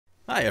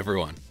Hi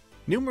everyone!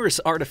 Numerous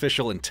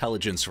artificial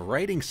intelligence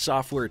writing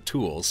software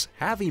tools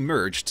have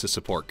emerged to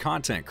support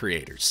content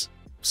creators.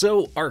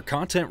 So, are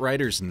content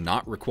writers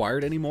not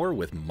required anymore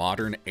with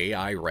modern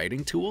AI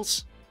writing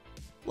tools?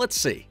 Let's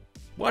see.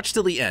 Watch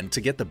till the end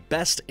to get the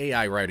best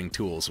AI writing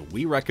tools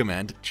we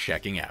recommend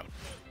checking out.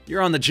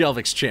 You're on the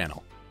Jelvix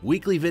channel,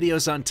 weekly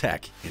videos on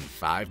tech in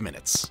 5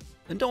 minutes.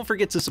 And don't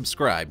forget to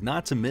subscribe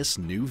not to miss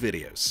new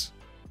videos.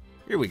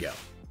 Here we go.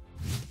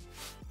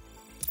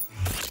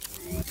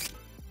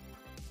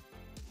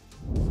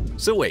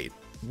 So wait,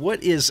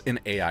 what is an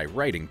AI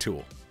writing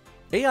tool?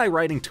 AI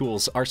writing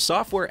tools are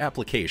software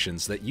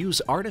applications that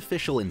use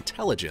artificial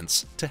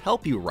intelligence to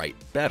help you write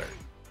better.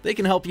 They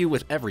can help you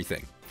with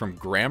everything from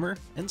grammar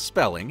and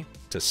spelling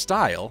to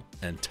style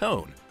and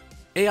tone.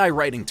 AI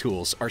writing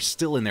tools are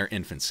still in their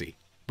infancy,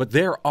 but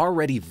they're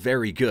already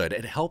very good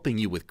at helping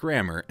you with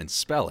grammar and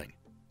spelling.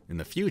 In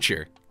the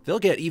future, they'll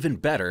get even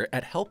better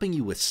at helping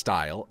you with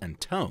style and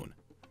tone.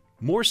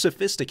 More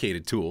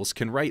sophisticated tools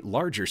can write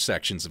larger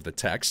sections of the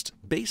text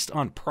based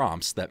on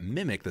prompts that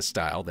mimic the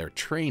style they're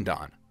trained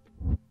on.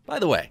 By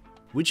the way,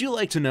 would you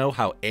like to know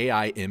how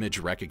AI image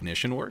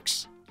recognition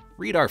works?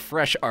 Read our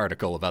fresh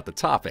article about the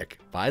topic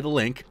by the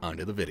link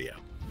under the video.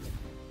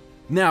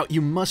 Now, you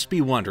must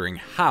be wondering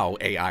how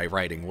AI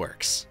writing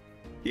works.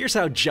 Here's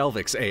how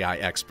Jelvix AI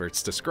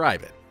experts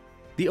describe it.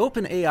 The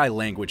OpenAI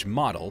language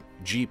model,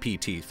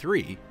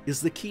 GPT-3,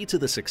 is the key to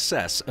the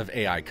success of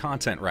AI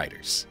content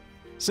writers.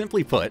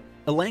 Simply put,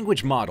 a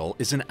language model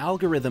is an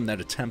algorithm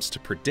that attempts to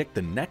predict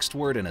the next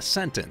word in a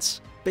sentence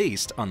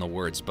based on the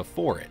words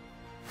before it.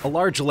 A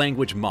large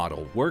language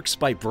model works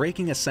by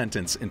breaking a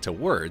sentence into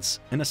words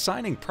and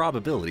assigning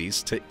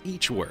probabilities to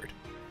each word.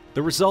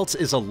 The result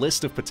is a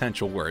list of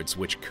potential words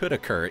which could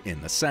occur in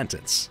the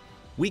sentence.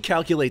 We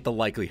calculate the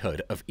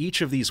likelihood of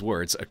each of these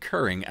words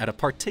occurring at a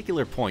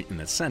particular point in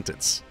the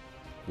sentence.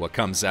 What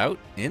comes out,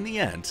 in the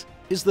end,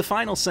 is the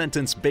final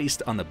sentence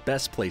based on the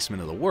best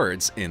placement of the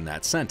words in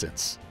that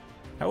sentence.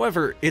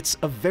 However, it's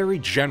a very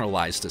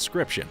generalized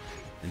description.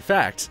 In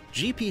fact,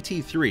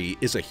 GPT-3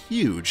 is a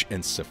huge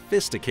and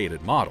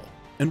sophisticated model,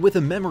 and with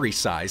a memory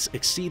size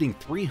exceeding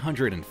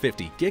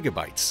 350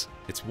 gigabytes,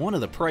 it's one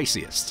of the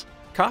priciest,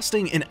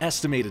 costing an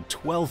estimated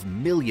 $12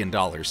 million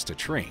to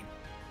train.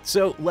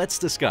 So let's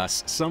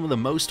discuss some of the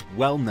most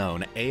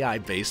well-known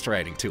AI-based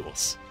writing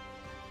tools.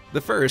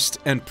 The first,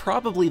 and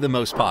probably the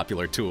most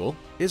popular tool,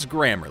 is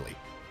Grammarly.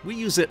 We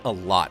use it a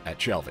lot at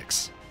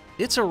Jelvix.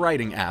 It's a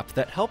writing app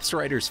that helps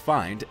writers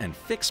find and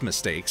fix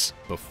mistakes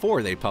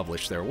before they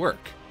publish their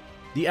work.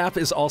 The app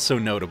is also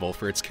notable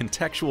for its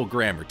contextual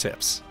grammar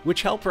tips,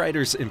 which help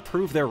writers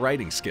improve their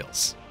writing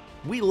skills.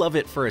 We love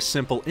it for a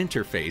simple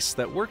interface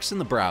that works in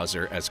the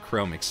browser as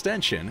Chrome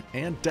extension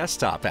and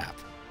desktop app,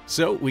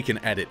 so we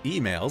can edit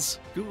emails,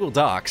 Google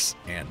Docs,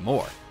 and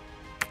more.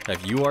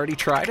 Have you already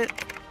tried it?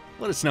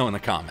 Let us know in the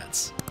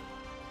comments.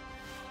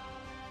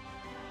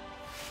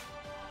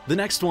 The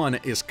next one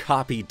is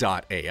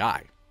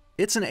Copy.ai.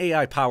 It's an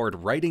AI-powered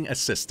writing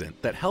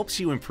assistant that helps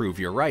you improve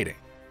your writing.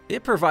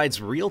 It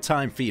provides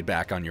real-time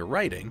feedback on your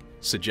writing,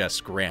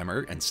 suggests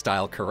grammar and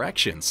style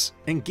corrections,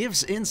 and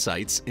gives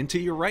insights into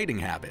your writing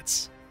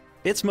habits.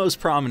 Its most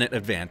prominent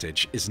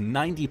advantage is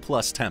 90+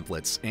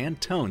 templates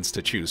and tones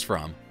to choose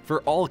from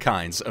for all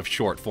kinds of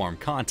short-form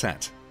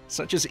content,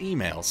 such as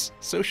emails,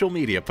 social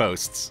media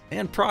posts,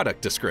 and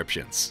product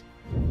descriptions.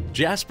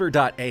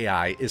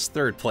 Jasper.ai is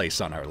third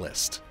place on our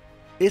list.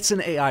 It's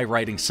an AI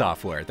writing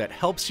software that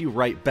helps you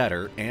write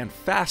better and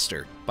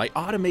faster by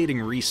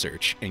automating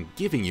research and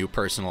giving you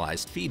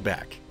personalized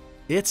feedback.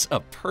 It's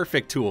a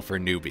perfect tool for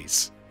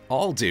newbies,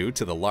 all due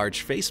to the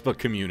large Facebook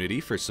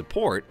community for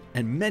support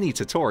and many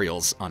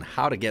tutorials on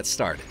how to get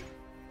started.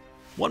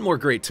 One more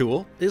great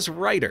tool is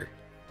Writer.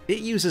 It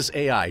uses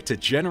AI to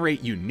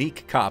generate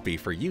unique copy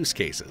for use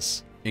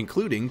cases,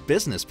 including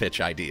business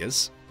pitch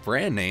ideas,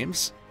 brand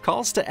names,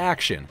 calls to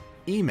action,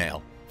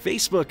 email,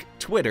 Facebook,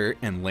 Twitter,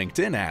 and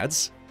LinkedIn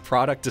ads,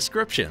 product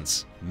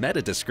descriptions, meta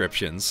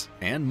descriptions,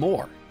 and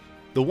more.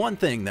 The one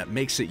thing that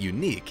makes it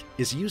unique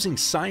is using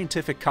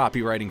scientific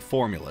copywriting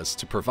formulas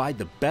to provide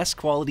the best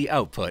quality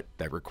output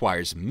that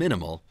requires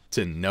minimal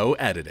to no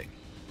editing.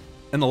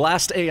 And the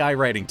last AI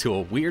writing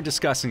tool we're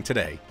discussing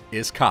today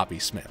is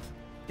Copysmith.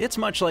 It's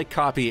much like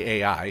Copy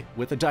AI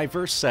with a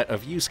diverse set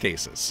of use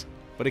cases,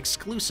 but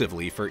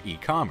exclusively for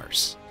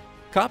e-commerce.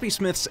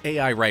 Copysmith's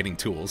AI writing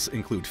tools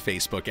include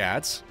Facebook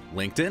ads,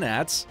 LinkedIn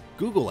ads,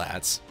 Google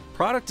ads,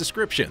 product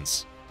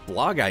descriptions,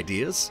 blog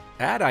ideas,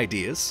 ad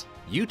ideas,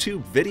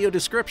 YouTube video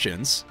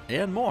descriptions,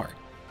 and more.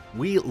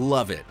 We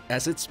love it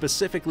as it's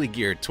specifically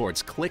geared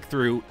towards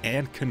click-through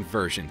and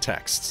conversion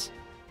texts.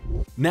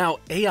 Now,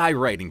 AI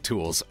writing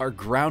tools are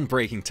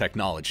groundbreaking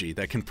technology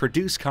that can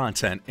produce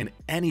content in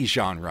any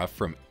genre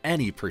from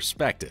any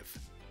perspective.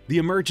 The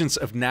emergence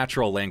of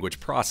natural language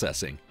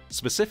processing,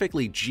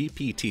 specifically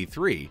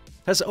GPT-3,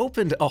 has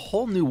opened a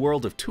whole new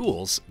world of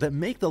tools that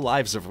make the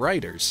lives of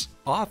writers,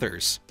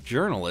 authors,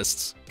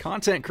 journalists,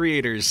 content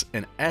creators,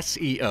 and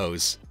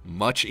SEOs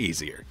much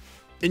easier.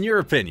 In your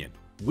opinion,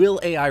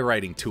 Will AI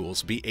writing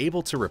tools be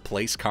able to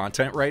replace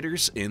content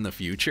writers in the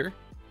future?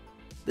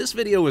 This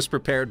video was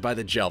prepared by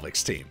the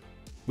Jelvix team.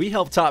 We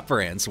help top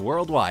brands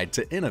worldwide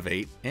to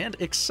innovate and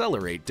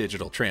accelerate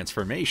digital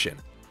transformation.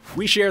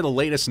 We share the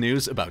latest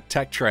news about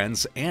tech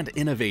trends and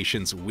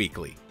innovations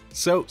weekly,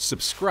 so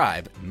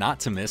subscribe not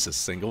to miss a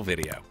single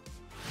video.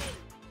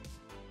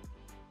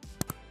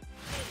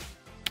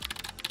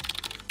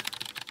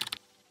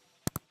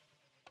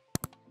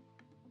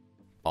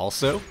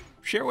 Also,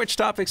 share which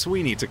topics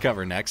we need to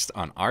cover next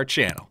on our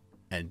channel,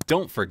 and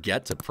don't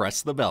forget to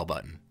press the bell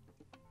button.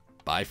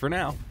 Bye for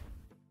now.